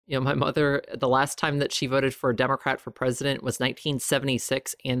My mother, the last time that she voted for a Democrat for president was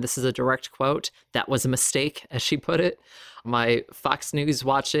 1976. And this is a direct quote. "That was a mistake," as she put it. My Fox News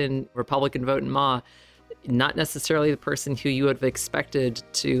watching Republican voting ma, not necessarily the person who you would have expected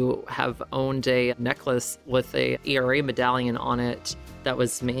to have owned a necklace with a ERA medallion on it that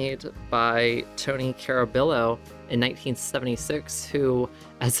was made by Tony Carabillo in 1976, who,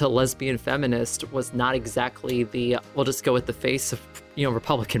 as a lesbian feminist, was not exactly we'll just go with the face of,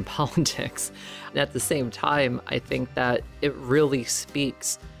 Republican politics. And at the same time, I think that it really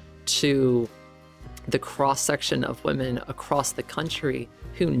speaks to the cross-section of women across the country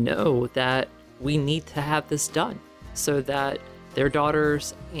who know that we need to have this done so that their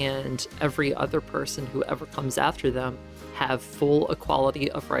daughters and every other person who ever comes after them have full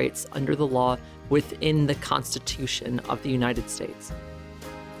equality of rights under the law within the Constitution of the United States.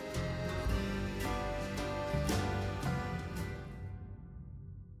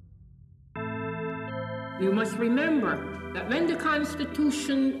 You must remember that when the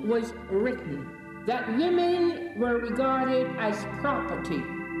Constitution was written, that women were regarded as property.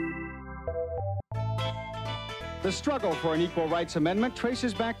 The struggle for an equal rights amendment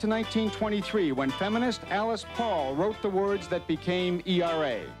traces back to 1923 when feminist Alice Paul wrote the words that became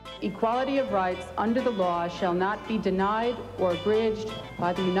ERA. Equality of rights under the law shall not be denied or abridged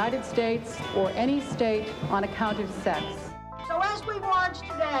by the United States or any state on account of sex. So as we march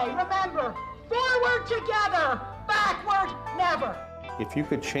today, remember, forward together, backward never. If you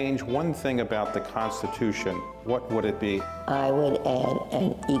could change one thing about the Constitution, what would it be? I would add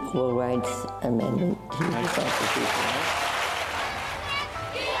an equal rights amendment to the Constitution.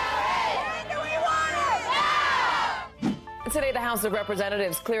 Today, the House of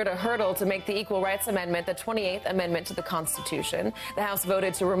Representatives cleared a hurdle to make the Equal Rights Amendment the 28th Amendment to the Constitution. The House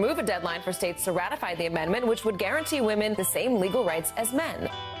voted to remove a deadline for states to ratify the amendment, which would guarantee women the same legal rights as men.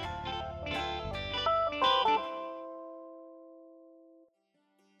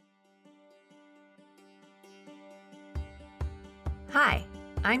 Hi,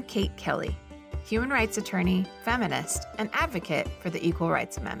 I'm Kate Kelly, human rights attorney, feminist, and advocate for the Equal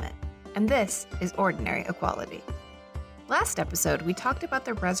Rights Amendment. And this is Ordinary Equality. Last episode, we talked about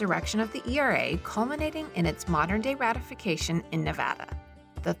the resurrection of the ERA culminating in its modern-day ratification in Nevada,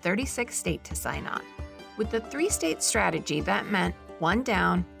 the 36th state to sign on. With the three-state strategy, that meant one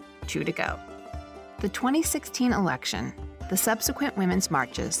down, two to go. The 2016 election, the subsequent women's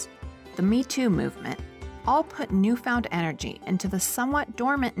marches, the Me Too movement, all put newfound energy into the somewhat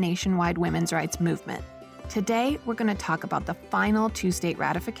dormant nationwide women's rights movement. Today, we're going to talk about the final two-state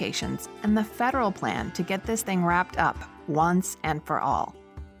ratifications and the federal plan to get this thing wrapped up once and for all.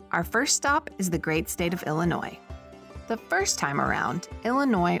 Our first stop is the great state of Illinois. The first time around,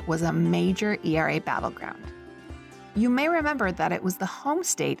 Illinois was a major ERA battleground. You may remember that it was the home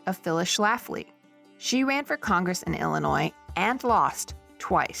state of Phyllis Schlafly. She ran for Congress in Illinois and lost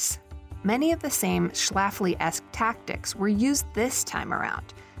twice. Many of the same Schlafly-esque tactics were used this time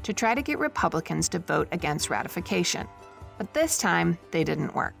around to try to get Republicans to vote against ratification. But this time, they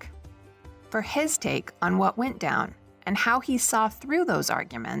didn't work. For his take on what went down and how he saw through those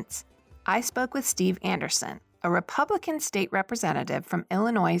arguments, I spoke with Steve Anderson, a Republican state representative from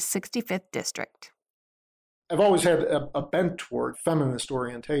Illinois' 65th District. I've always had a bent toward feminist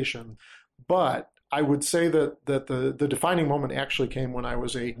orientation, but I would say that the defining moment actually came when I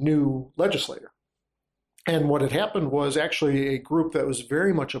was a new legislator. And what had happened was actually a group that was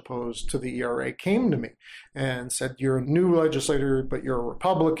very much opposed to the ERA came to me and said, "You're a new legislator, but you're a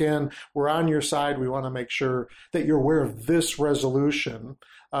Republican. We're on your side. We want to make sure that you're aware of this resolution,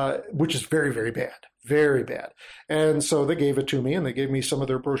 which is very, very bad, very bad." And so they gave it to me, and they gave me some of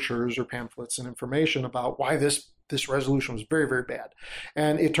their brochures or pamphlets and information about why this resolution was very, very bad.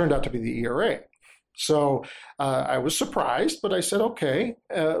 And it turned out to be the ERA. So I was surprised, but I said, okay,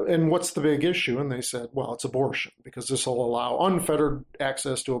 and what's the big issue? And they said, well, it's abortion, because this will allow unfettered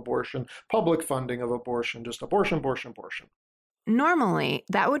access to abortion, public funding of abortion, just abortion, abortion, abortion. Normally,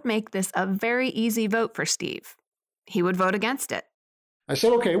 that would make this a very easy vote for Steve. He would vote against it. I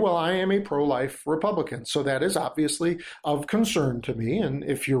said, okay, well, I am a pro-life Republican, so that is obviously of concern to me. And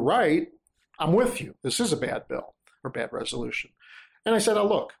if you're right, I'm with you. This is a bad bill or bad resolution. And I said, oh,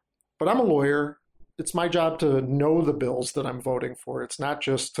 look, but I'm a lawyer. It's my job to know the bills that I'm voting for. It's not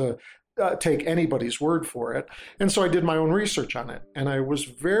just to take anybody's word for it. And so I did my own research on it. And I was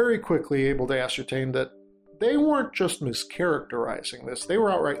very quickly able to ascertain that they weren't just mischaracterizing this. They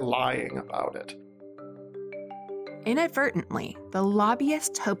were outright lying about it. Inadvertently, the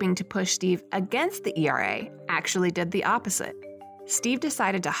lobbyists hoping to push Steve against the ERA actually did the opposite. Steve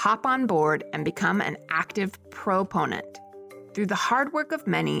decided to hop on board and become an active proponent. Through the hard work of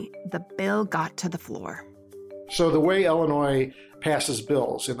many, the bill got to the floor. So the way Illinois passes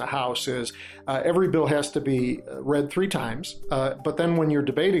bills in the House is every bill has to be read 3 times, but then when you're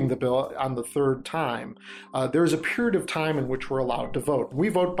debating the bill on the 3rd time, there's a period of time in which we're allowed to vote. We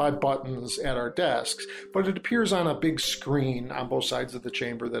vote by buttons at our desks, but it appears on a big screen on both sides of the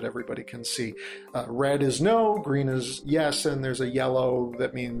chamber that everybody can see. Red is no, green is yes, and there's a yellow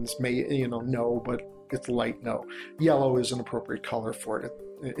that means no, but it's light no. Yellow is an appropriate color for it,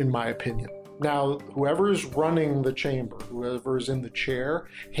 in my opinion. Now, whoever's running the chamber, whoever's in the chair,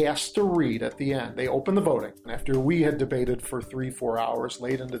 has to read at the end. They open the voting. After we had debated for 3-4 hours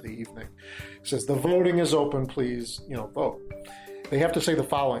late into the evening, it says, the voting is open, please, vote. They have to say the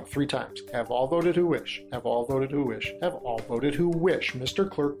following 3 times. Have all voted who wish. Have all voted who wish. Have all voted who wish. Mr.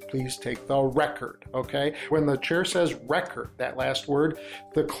 Clerk, please take the record, okay? When the chair says record, that last word,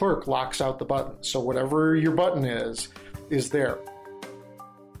 the clerk locks out the button. So whatever your button is there.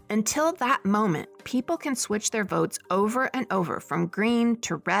 Until that moment, people can switch their votes over and over from green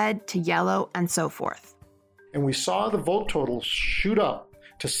to red to yellow and so forth. And we saw the vote total shoot up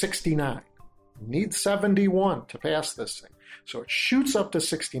to 69. We need 71 to pass this thing. So it shoots up to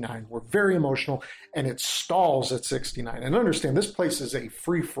 69. We're very emotional, and it stalls at 69. And understand, this place is a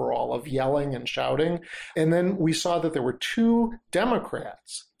free-for-all of yelling and shouting. And then we saw that there were 2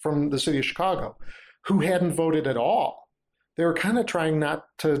 Democrats from the city of Chicago who hadn't voted at all. They were kind of trying not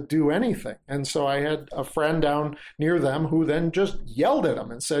to do anything. And so I had a friend down near them who then just yelled at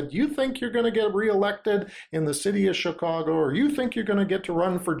them and said, you think you're going to get reelected in the city of Chicago, or you think you're going to get to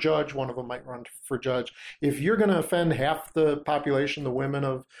run for judge? One of them might run for judge. If you're going to offend half the population, the women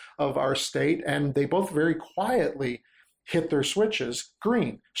of our state, and they both very quietly hit their switches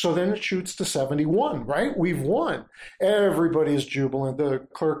green. So then it shoots to 71, right? We've won. Everybody's jubilant. The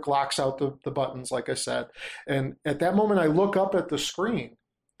clerk locks out the buttons, like I said. And at that moment, I look up at the screen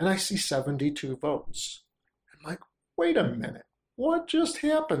and I see 72 votes. I'm like, wait a minute. What just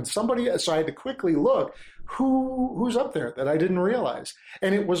happened? So I had to quickly look who's up there that I didn't realize.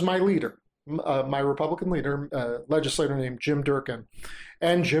 And it was my leader, my Republican leader, legislator named Jim Durkin.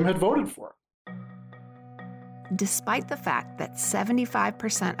 And Jim had voted for it. Despite the fact that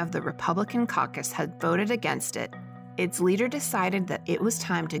 75% of the Republican caucus had voted against it, its leader decided that it was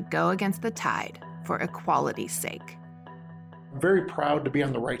time to go against the tide for equality's sake. I'm very proud to be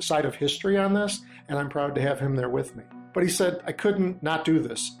on the right side of history on this, and I'm proud to have him there with me. But he said, I couldn't not do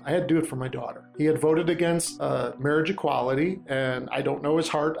this. I had to do it for my daughter. He had voted against marriage equality, and I don't know his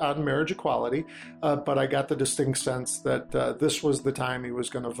heart on marriage equality, but I got the distinct sense that this was the time he was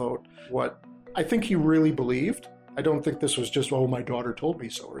going to vote what I think he really believed. I don't think this was just, oh, my daughter told me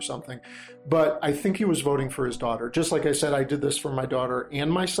so or something. But I think he was voting for his daughter. Just like I said, I did this for my daughter and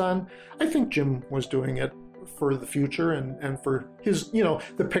my son. I think Jim was doing it for the future and for his,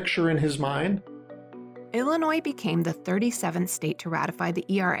 the picture in his mind. Illinois became the 37th state to ratify the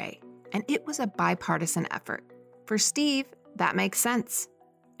ERA, and it was a bipartisan effort. For Steve, that makes sense.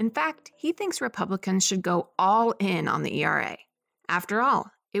 In fact, he thinks Republicans should go all in on the ERA. After all,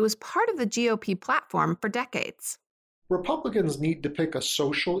 it was part of the GOP platform for decades. Republicans need to pick a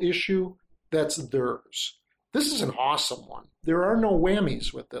social issue that's theirs. This is an awesome one. There are no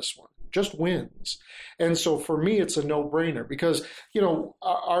whammies with this one, just wins. And so for me, it's a no-brainer because,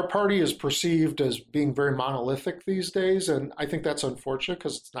 our party is perceived as being very monolithic these days. And I think that's unfortunate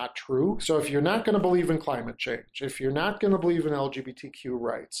because it's not true. So if you're not going to believe in climate change, if you're not going to believe in LGBTQ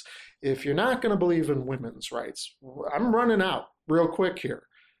rights, if you're not going to believe in women's rights, I'm running out real quick here.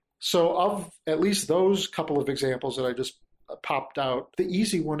 So of at least those couple of examples that I just popped out, the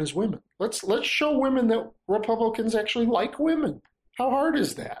easy one is women. Let's show women that Republicans actually like women. How hard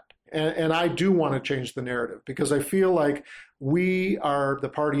is that? And I do want to change the narrative because I feel like we are the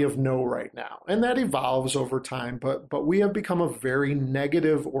party of no right now. And that evolves over time, but we have become a very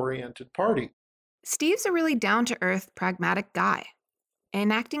negative-oriented party. Steve's a really down-to-earth, pragmatic guy.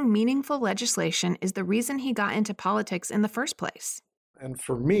 Enacting meaningful legislation is the reason he got into politics in the first place. And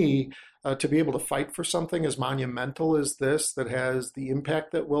for me, to be able to fight for something as monumental as this, that has the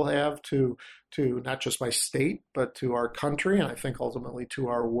impact that we'll have to not just my state, but to our country, and I think ultimately to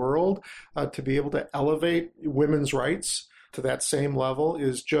our world, to be able to elevate women's rights to that same level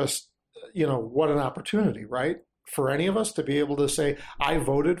is just, what an opportunity, right? For any of us to be able to say, I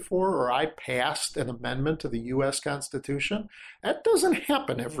voted for or I passed an amendment to the U.S. Constitution, that doesn't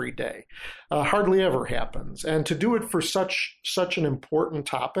happen every day. Hardly ever happens. And to do it for such an important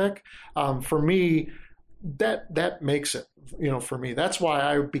topic, for me, that makes it, for me. That's why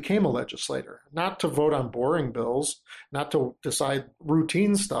I became a legislator, not to vote on boring bills, not to decide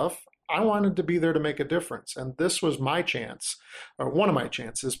routine stuff. I wanted to be there to make a difference. And this was my chance, or one of my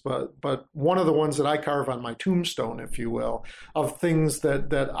chances, but one of the ones that I carve on my tombstone, if you will, of things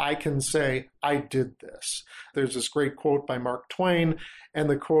that I can say, I did this. There's this great quote by Mark Twain, and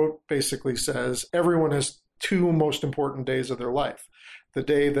the quote basically says, everyone has two most important days of their life: the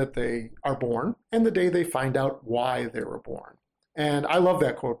day that they are born and the day they find out why they were born. And I love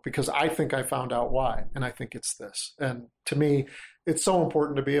that quote because I think I found out why, and I think it's this. And to me, it's so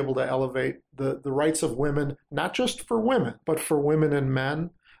important to be able to elevate the rights of women, not just for women, but for women and men,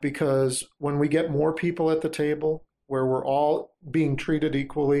 because when we get more people at the table, where we're all being treated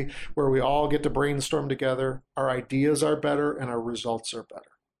equally, where we all get to brainstorm together, our ideas are better and our results are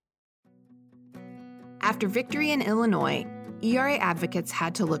better. After victory in Illinois, ERA advocates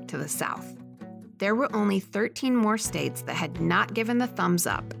had to look to the South. There were only 13 more states that had not given the thumbs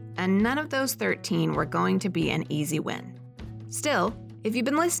up, and none of those 13 were going to be an easy win. Still, if you've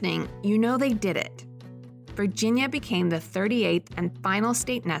been listening, you know they did it. Virginia became the 38th and final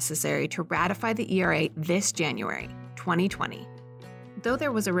state necessary to ratify the ERA this January, 2020. Though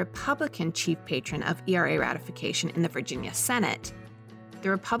there was a Republican chief patron of ERA ratification in the Virginia Senate, the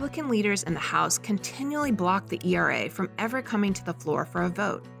Republican leaders in the House continually blocked the ERA from ever coming to the floor for a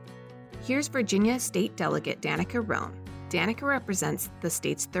vote. Here's Virginia State Delegate Danica Roan. Danica represents the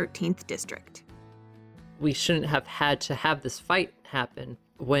state's 13th district. We shouldn't have had to have this fight happen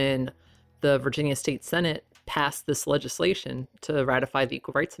when the Virginia State Senate passed this legislation to ratify the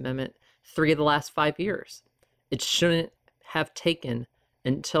Equal Rights Amendment 3 of the last 5 years. It shouldn't have taken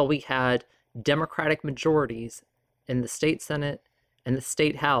until we had Democratic majorities in the state Senate and the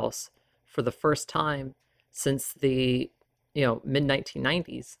state House for the first time since the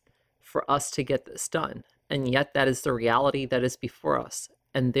mid-1990s for us to get this done. And yet that is the reality that is before us.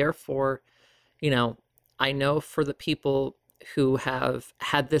 And therefore, I know for the people who have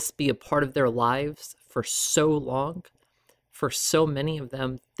had this be a part of their lives for so long, for so many of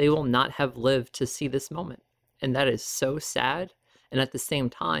them, they will not have lived to see this moment. And that is so sad. And at the same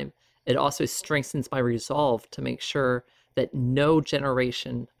time, it also strengthens my resolve to make sure that no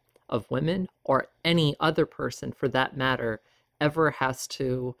generation of women, or any other person for that matter, ever has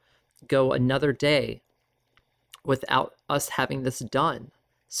to go another day without us having this done,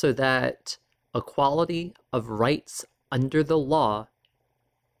 so that equality of rights under the law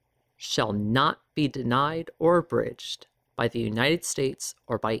shall not be denied or abridged by the United States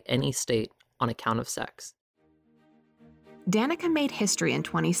or by any state on account of sex. Danica made history in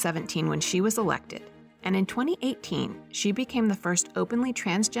 2017 when she was elected, and in 2018, she became the first openly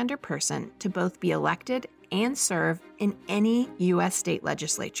transgender person to both be elected and serve in any U.S. state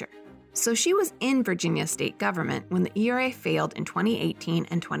legislature. So she was in Virginia state government when the ERA failed in 2018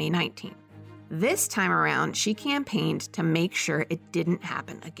 and 2019. This time around, she campaigned to make sure it didn't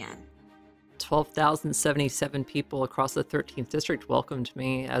happen again. 12,077 people across the 13th district welcomed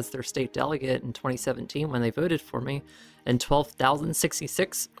me as their state delegate in 2017 when they voted for me, and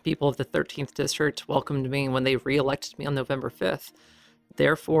 12,066 people of the 13th district welcomed me when they re-elected me on November 5th.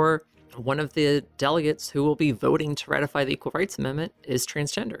 Therefore, one of the delegates who will be voting to ratify the Equal Rights Amendment is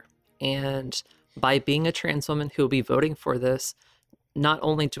transgender. And by being a trans woman who will be voting for this, not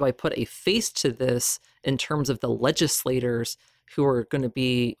only do I put a face to this in terms of the legislators who are going to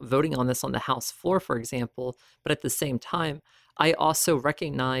be voting on this on the House floor, for example, but at the same time, I also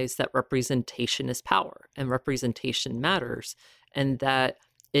recognize that representation is power and representation matters, and that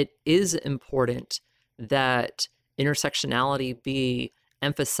it is important that intersectionality be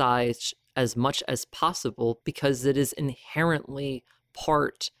emphasized as much as possible because it is inherently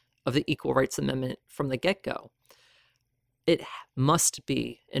part of the Equal Rights Amendment from the get-go. It must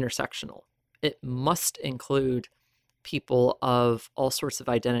be intersectional. It must include people of all sorts of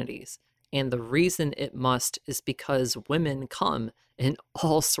identities. And the reason it must is because women come in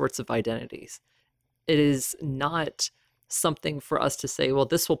all sorts of identities. It is not something for us to say, well,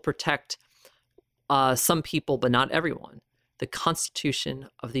 this will protect some people, but not everyone. The Constitution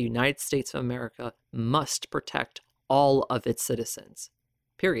of the United States of America must protect all of its citizens.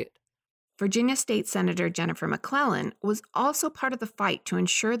 Period. Virginia State Senator Jennifer McClellan was also part of the fight to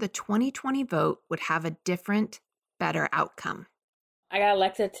ensure the 2020 vote would have a different, better outcome. I got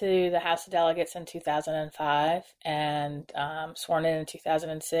elected to the House of Delegates in 2005 and sworn in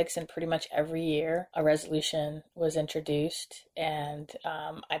 2006, and pretty much every year a resolution was introduced, and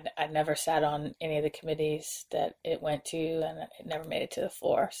I never sat on any of the committees that it went to, and it never made it to the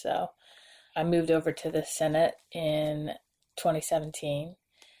floor. So I moved over to the Senate in 2017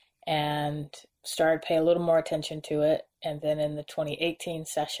 and started paying a little more attention to it, and then in the 2018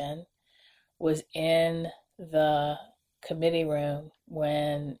 session was in the committee room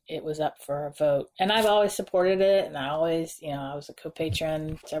when it was up for a vote. And I've always supported it, and I always, I was a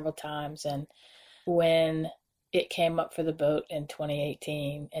co-patron several times. And when it came up for the vote in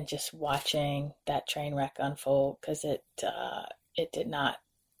 2018, and just watching that train wreck unfold, because it did not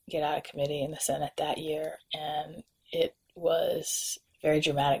get out of committee in the Senate that year, and it was a very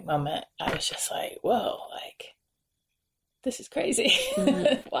dramatic moment. I was just like, whoa, like, this is crazy.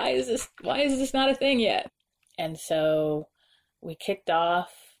 Mm-hmm. Why is this not a thing yet? And so we kicked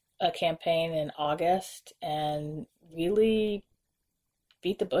off a campaign in August and really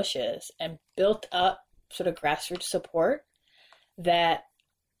beat the bushes and built up sort of grassroots support that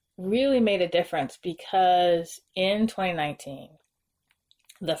really made a difference, because in 2019,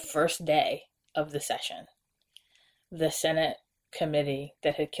 the first day of the session, the Senate committee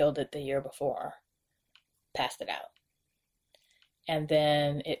that had killed it the year before passed it out. And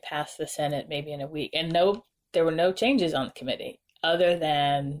then it passed the Senate maybe in a week. And there were no changes on the committee other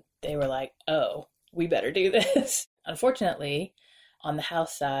than they were like, oh, we better do this. Unfortunately, on the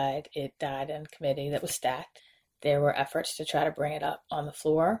House side, it died in committee that was stacked. There were efforts to try to bring it up on the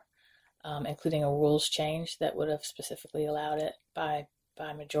floor, including a rules change that would have specifically allowed it by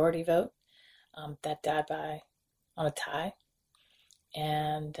majority vote. That died on a tie.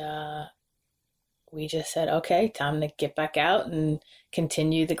 And we just said, okay, time to get back out and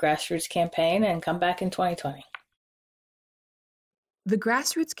continue the grassroots campaign and come back in 2020. The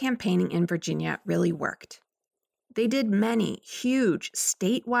grassroots campaigning in Virginia really worked. They did many huge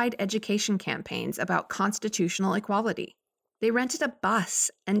statewide education campaigns about constitutional equality. They rented a bus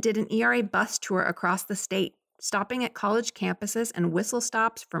and did an ERA bus tour across the state, stopping at college campuses and whistle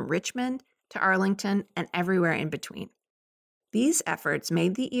stops from Richmond to Arlington and everywhere in between. These efforts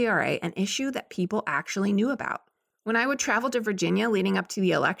made the ERA an issue that people actually knew about. When I would travel to Virginia leading up to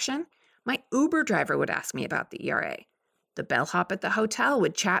the election, my Uber driver would ask me about the ERA. The bellhop at the hotel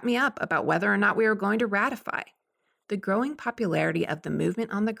would chat me up about whether or not we were going to ratify. The growing popularity of the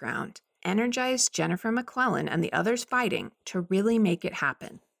movement on the ground energized Jennifer McClellan and the others fighting to really make it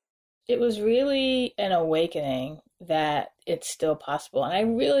happen. It was really an awakening that it's still possible. And I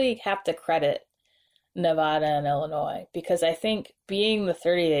really have to credit Nevada and Illinois, because I think being the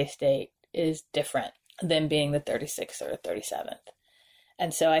 30-day state is different than being the 36th or 37th.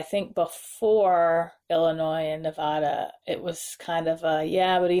 And so I think before Illinois and Nevada, it was kind of a,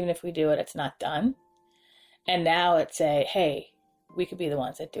 yeah, but even if we do it, it's not done. And now it's a, hey, we could be the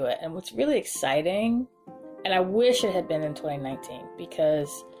ones that do it. And what's really exciting, and I wish it had been in 2019,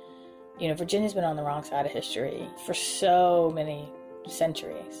 because, Virginia's been on the wrong side of history for so many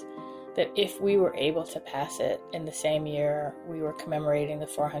centuries, that if we were able to pass it in the same year we were commemorating the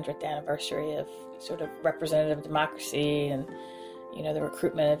 400th anniversary of sort of representative democracy and, the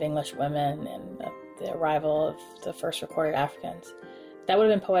recruitment of English women and the arrival of the first recorded Africans, that would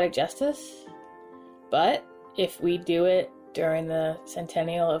have been poetic justice. But if we do it during the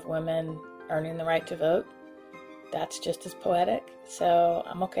centennial of women earning the right to vote, that's just as poetic. So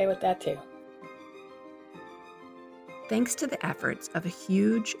I'm okay with that too. Thanks to the efforts of a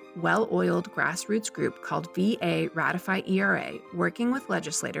huge, well-oiled grassroots group called VA Ratify ERA, working with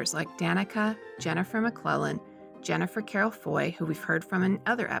legislators like Danica, Jennifer McClellan, Jennifer Carroll Foy, who we've heard from in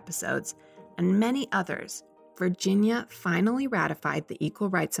other episodes, and many others, Virginia finally ratified the Equal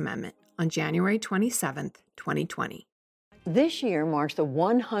Rights Amendment on January 27, 2020. This year marks the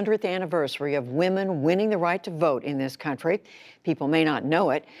 100th anniversary of women winning the right to vote in this country. People may not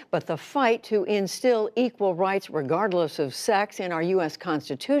know it, but the fight to instill equal rights regardless of sex in our U.S.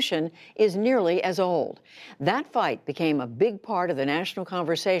 Constitution is nearly as old. That fight became a big part of the national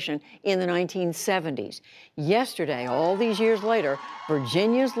conversation in the 1970s. Yesterday, all these years later,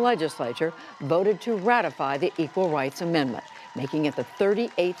 Virginia's legislature voted to ratify the Equal Rights Amendment, making it the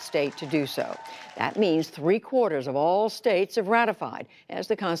 38th state to do so. That means 3/4 of all states have ratified, as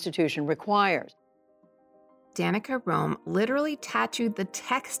the Constitution requires. Danica Rome literally tattooed the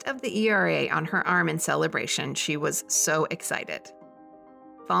text of the ERA on her arm in celebration. She was so excited.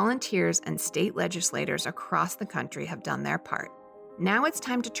 Volunteers and state legislators across the country have done their part. Now it's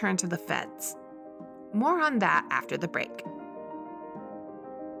time to turn to the feds. More on that after the break.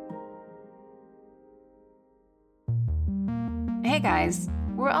 Hey guys,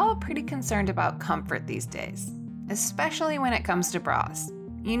 we're all pretty concerned about comfort these days, especially when it comes to bras.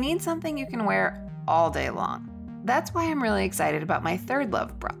 You need something you can wear all day long. That's why I'm really excited about my Third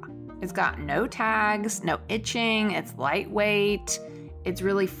Love bra. It's got no tags, no itching, it's lightweight, it's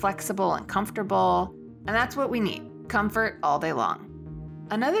really flexible and comfortable, and that's what we need, comfort all day long.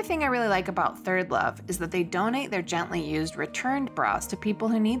 Another thing I really like about Third Love is that they donate their gently used returned bras to people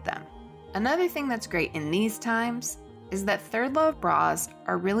who need them. Another thing that's great in these times, is that Third Love bras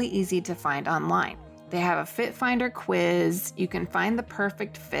are really easy to find online. They have a fit finder quiz, you can find the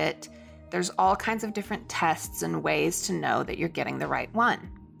perfect fit, there's all kinds of different tests and ways to know that you're getting the right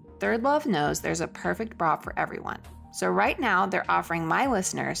one. Third Love knows there's a perfect bra for everyone. So right now, they're offering my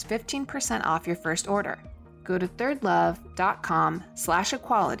listeners 15% off your first order. Go to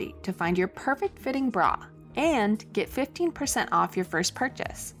thirdlove.com/equality to find your perfect fitting bra and get 15% off your first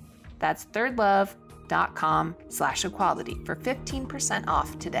purchase. That's thirdlove.com/equality for 15%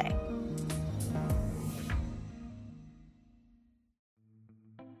 off today.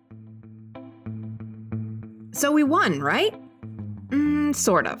 So we won, right?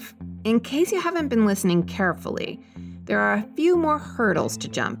 Sort of. In case you haven't been listening carefully, there are a few more hurdles to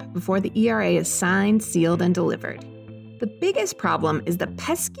jump before the ERA is signed, sealed, and delivered. The biggest problem is the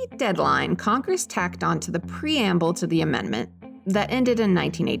pesky deadline Congress tacked onto the preamble to the amendment that ended in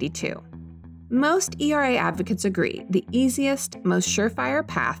 1982. Most ERA advocates agree the easiest, most surefire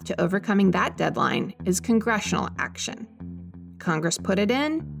path to overcoming that deadline is congressional action. Congress put it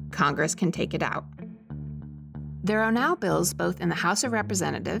in, Congress can take it out. There are now bills both in the House of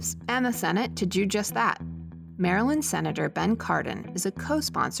Representatives and the Senate to do just that. Maryland Senator Ben Cardin is a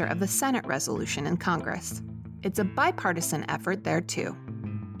co-sponsor of the Senate resolution in Congress. It's a bipartisan effort there, too.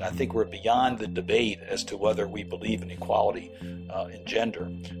 I think we're beyond the debate as to whether we believe in equality in gender.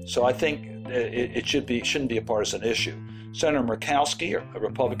 So I think it shouldn't be a partisan issue. Senator Murkowski, a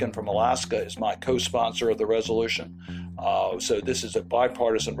Republican from Alaska, is my co-sponsor of the resolution. So this is a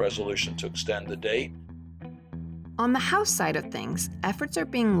bipartisan resolution to extend the date. On the House side of things, efforts are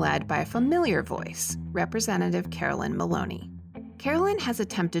being led by a familiar voice, Representative Carolyn Maloney. Carolyn has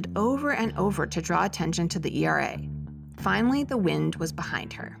attempted over and over to draw attention to the ERA. Finally, the wind was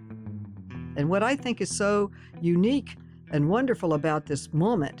behind her. And what I think is so unique and wonderful about this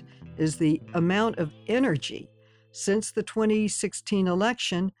moment is the amount of energy since the 2016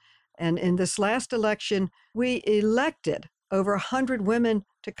 election. And in this last election, we elected over 100 women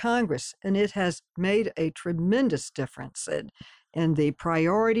to Congress, and it has made a tremendous difference in the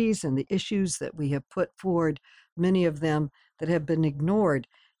priorities and the issues that we have put forward, many of them that have been ignored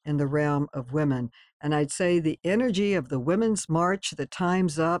in the realm of women. And I'd say the energy of the Women's March, the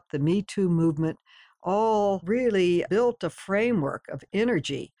Time's Up, the Me Too movement, all really built a framework of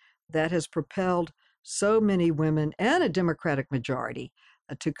energy that has propelled so many women and a Democratic majority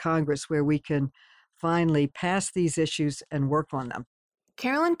to Congress, where we can finally pass these issues and work on them.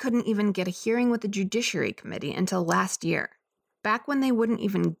 Carolyn couldn't even get a hearing with the Judiciary Committee until last year. Back when they wouldn't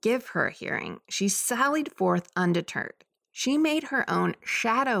even give her a hearing, she sallied forth undeterred. She made her own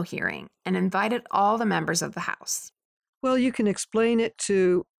shadow hearing and invited all the members of the House. Well, you can explain it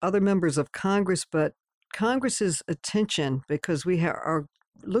to other members of Congress, but Congress's attention, because we are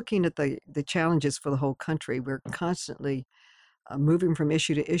looking at the challenges for the whole country, we're constantly moving from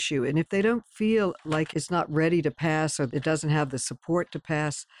issue to issue. And if they don't feel like it's not ready to pass or it doesn't have the support to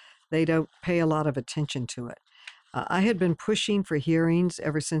pass, they don't pay a lot of attention to it. I had been pushing for hearings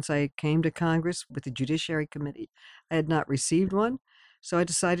ever since I came to Congress with the Judiciary Committee. I had not received one, so I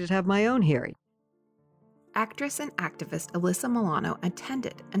decided to have my own hearing. Actress and activist Alyssa Milano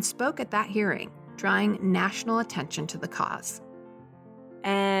attended and spoke at that hearing, drawing national attention to the cause.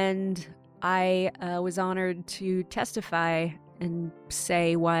 And I was honored to testify and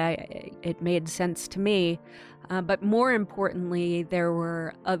say why it made sense to me. But more importantly, there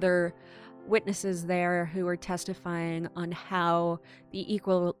were other witnesses there who were testifying on how the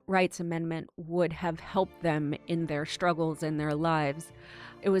Equal Rights Amendment would have helped them in their struggles in their lives.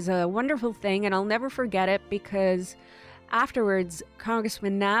 It was a wonderful thing, and I'll never forget it because afterwards,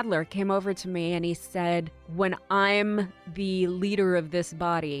 Congressman Nadler came over to me and he said, "When I'm the leader of this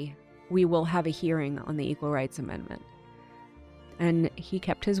body, we will have a hearing on the Equal Rights Amendment." And he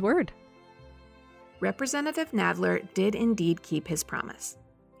kept his word. Representative Nadler did indeed keep his promise.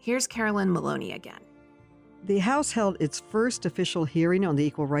 Here's Carolyn Maloney again. The House held its first official hearing on the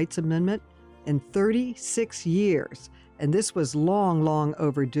Equal Rights Amendment in 36 years, and this was long, long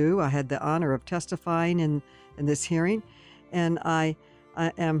overdue. I had the honor of testifying in this hearing, and I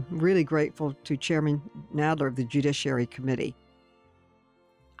am really grateful to Chairman Nadler of the Judiciary Committee.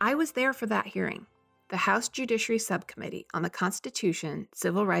 I was there for that hearing. The House Judiciary Subcommittee on the Constitution,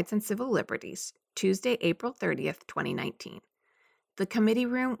 Civil Rights, and Civil Liberties, Tuesday, April 30th, 2019. The committee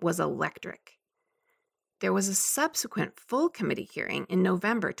room was electric. There was a subsequent full committee hearing in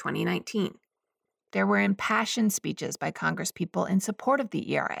November 2019. There were impassioned speeches by Congresspeople in support of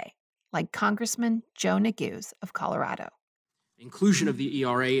the ERA, like Congressman Joe Neguse of Colorado. Inclusion of the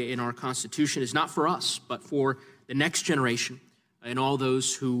ERA in our Constitution is not for us, but for the next generation and all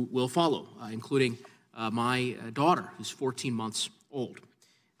those who will follow, including my daughter, who's 14 months old.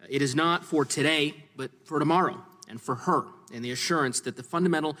 It is not for today, but for tomorrow, and for her, and the assurance that the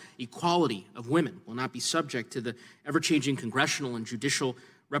fundamental equality of women will not be subject to the ever-changing congressional and judicial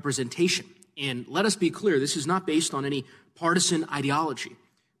representation. And let us be clear, this is not based on any partisan ideology,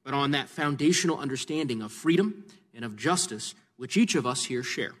 but on that foundational understanding of freedom and of justice which each of us here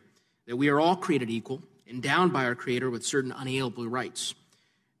share, that we are all created equal, endowed by our Creator with certain unalienable rights.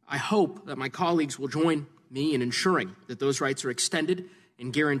 I hope that my colleagues will join me in ensuring that those rights are extended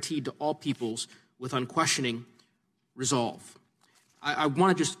and guaranteed to all peoples with unquestioning resolve. I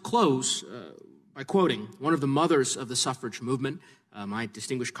want to just close by quoting one of the mothers of the suffrage movement. My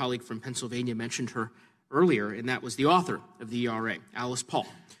distinguished colleague from Pennsylvania mentioned her earlier, and that was the author of the ERA, Alice Paul,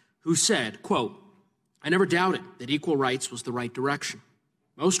 who said, quote, "I never doubted that equal rights was the right direction.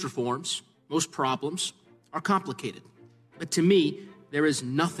 Most reforms, most problems are complicated. But to me, there is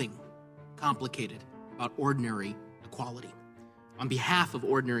nothing complicated about ordinary equality. On behalf of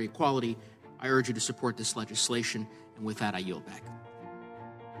ordinary equality, I urge you to support this legislation, and with that, I yield back."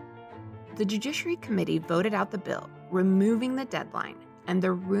 The Judiciary Committee voted out the bill, removing the deadline, and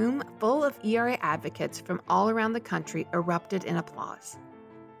the room full of ERA advocates from all around the country erupted in applause.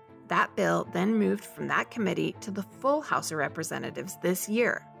 That bill then moved from that committee to the full House of Representatives this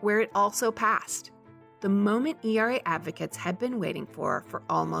year, where it also passed. The moment ERA advocates had been waiting for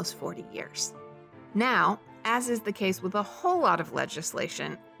almost 40 years. Now, as is the case with a whole lot of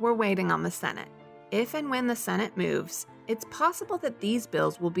legislation, we're waiting on the Senate. If and when the Senate moves, it's possible that these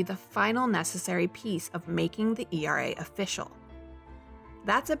bills will be the final necessary piece of making the ERA official.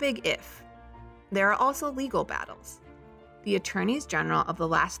 That's a big if. There are also legal battles. The attorneys general of the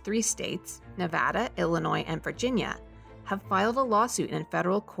last 3 states, Nevada, Illinois, and Virginia, have filed a lawsuit in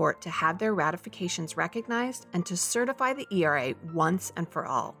federal court to have their ratifications recognized and to certify the ERA once and for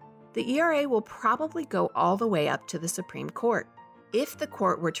all. The ERA will probably go all the way up to the Supreme Court. If the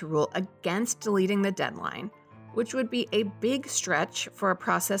court were to rule against deleting the deadline, which would be a big stretch for a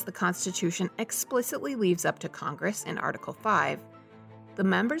process the Constitution explicitly leaves up to Congress in Article 5, the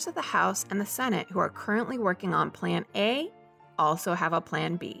members of the House and the Senate who are currently working on Plan A also have a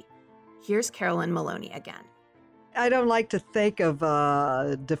Plan B. Here's Carolyn Maloney again. I don't like to think of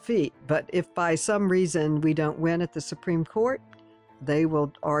defeat, but if by some reason we don't win at the Supreme Court, they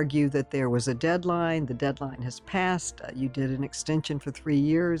will argue that there was a deadline. The deadline has passed. You did an extension for 3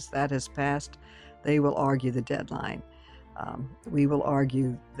 years. That has passed. They will argue the deadline. We will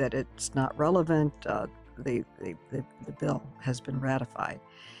argue that it's not relevant. The bill has been ratified.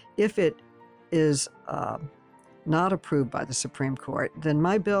 If it is not approved by the Supreme Court, then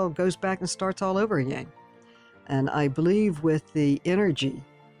my bill goes back and starts all over again. And I believe with the energy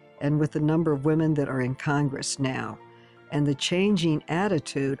and with the number of women that are in Congress now and the changing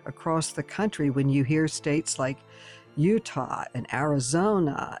attitude across the country when you hear states like Utah and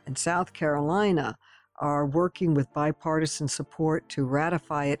Arizona and South Carolina are working with bipartisan support to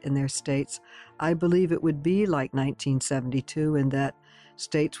ratify it in their states, I believe it would be like 1972 in that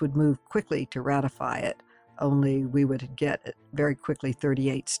states would move quickly to ratify it, only we would get very quickly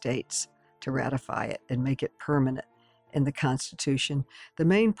 38 states to ratify it and make it permanent in the Constitution. The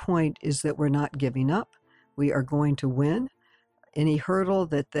main point is that we're not giving up. We are going to win. Any hurdle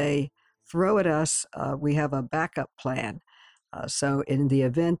that they throw at us, we have a backup plan. So in the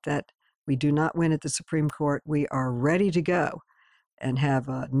event that we do not win at the Supreme Court, we are ready to go and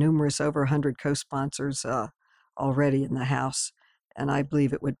have numerous, over 100 co-sponsors already in the House, and I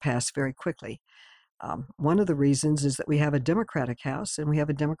believe it would pass very quickly. One of the reasons is that we have a Democratic House and we have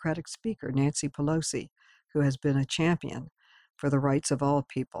a Democratic Speaker, Nancy Pelosi, who has been a champion for the rights of all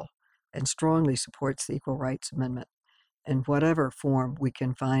people and strongly supports the Equal Rights Amendment. In whatever form we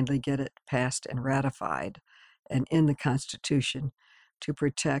can finally get it passed and ratified and in the Constitution to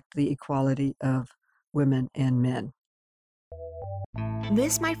protect the equality of women and men.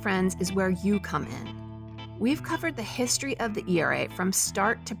 This, my friends, is where you come in. We've covered the history of the ERA from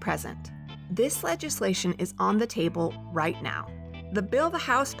start to present. This legislation is on the table right now. The bill the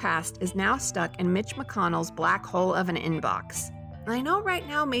House passed is now stuck in Mitch McConnell's black hole of an inbox. I know right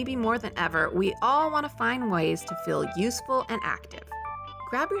now, maybe more than ever, we all want to find ways to feel useful and active.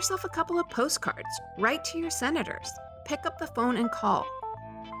 Grab yourself a couple of postcards, write to your senators, pick up the phone and call.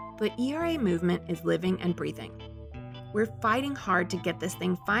 The ERA movement is living and breathing. We're fighting hard to get this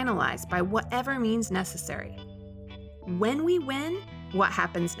thing finalized by whatever means necessary. When we win, what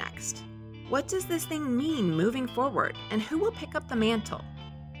happens next? What does this thing mean moving forward, and who will pick up the mantle?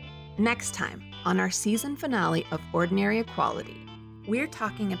 Next time, on our season finale of Ordinary Equality, we're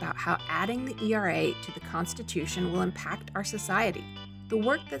talking about how adding the ERA to the Constitution will impact our society, the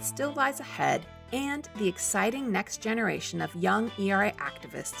work that still lies ahead, and the exciting next generation of young ERA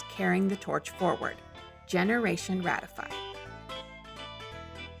activists carrying the torch forward, Generation Ratified.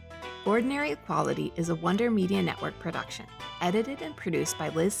 Ordinary Equality is a Wonder Media Network production, edited and produced by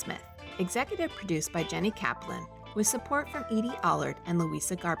Liz Smith, executive produced by Jenny Kaplan, with support from Edie Allard and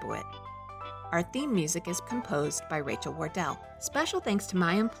Louisa Garbowit. Our theme music is composed by Rachel Wardell. Special thanks to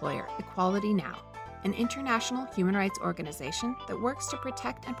my employer, Equality Now, an international human rights organization that works to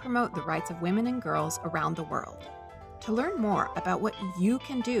protect and promote the rights of women and girls around the world. To learn more about what you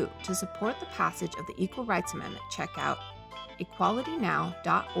can do to support the passage of the Equal Rights Amendment, check out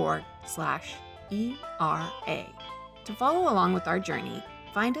equalitynow.org/ERA. To follow along with our journey,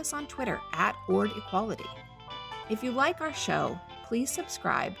 find us on Twitter @OrdEquality. If you like our show, please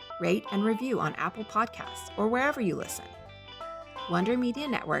subscribe, rate, and review on Apple Podcasts or wherever you listen. Wonder Media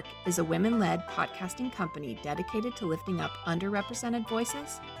Network is a women-led podcasting company dedicated to lifting up underrepresented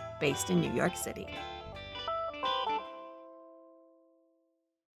voices, based in New York City.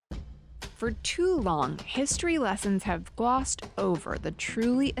 For too long, history lessons have glossed over the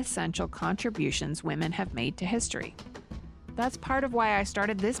truly essential contributions women have made to history. That's part of why I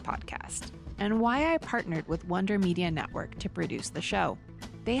started this podcast, and why I partnered with Wonder Media Network to produce the show.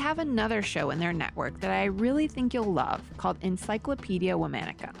 They have another show in their network that I really think you'll love called Encyclopedia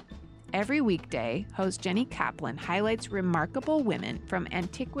Womanica. Every weekday, host Jenny Kaplan highlights remarkable women from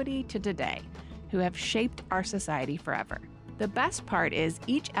antiquity to today who have shaped our society forever. The best part is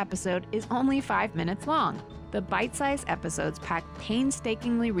each episode is only 5 minutes long. The bite-sized episodes pack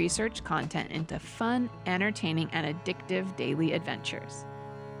painstakingly researched content into fun, entertaining, and addictive daily adventures.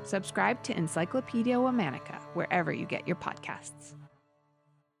 Subscribe to Encyclopedia Womanica wherever you get your podcasts.